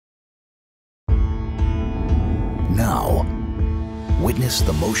Now, witness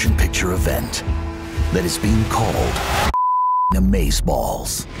the motion picture event that is being called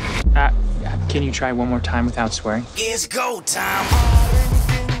Amazeballs. Can you try one more time without swearing? It's go time.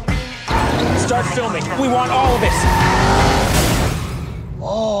 Start filming. We want all of it.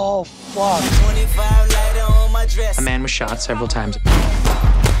 Oh, fuck. 25 lighter on my dress. A man was shot several times.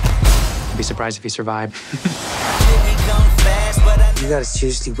 I'd be surprised if he survived. You got a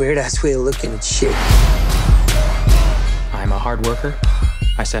seriously weird-ass way of looking at shit. I'm a hard worker.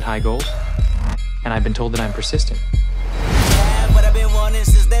 I set high goals. And I've been told that I'm persistent. Yeah, what I've been wanting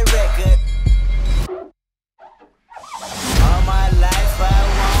since that record. All my life I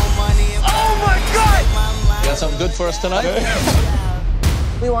want money. Oh, my God! You got something good for us tonight?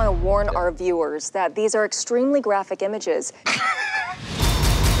 We want to warn our viewers that these are extremely graphic images.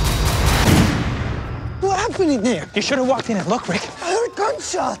 What happened in there? You should have walked in and looked, Rick. I heard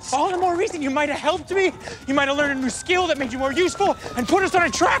gunshots. All the more reason you might have helped me. You might have learned a new skill that made you more useful and put us on a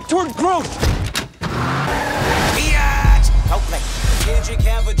track toward growth. Kendrick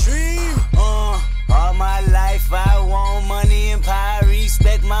have a dream. All my life I want money and power.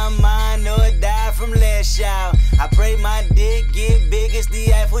 Respect my mind or die from last shout. I pray my dick get big as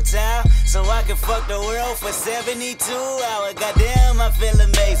the Eiffel Tower, so I can fuck the world for 72 hours. Goddamn, I feel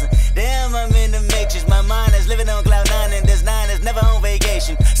amazing. Damn, I'm in the matrix. My mind is living on cloud nine, and this 9 is never on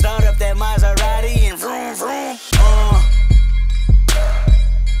vacation. Start up that Maserati and vroom vroom.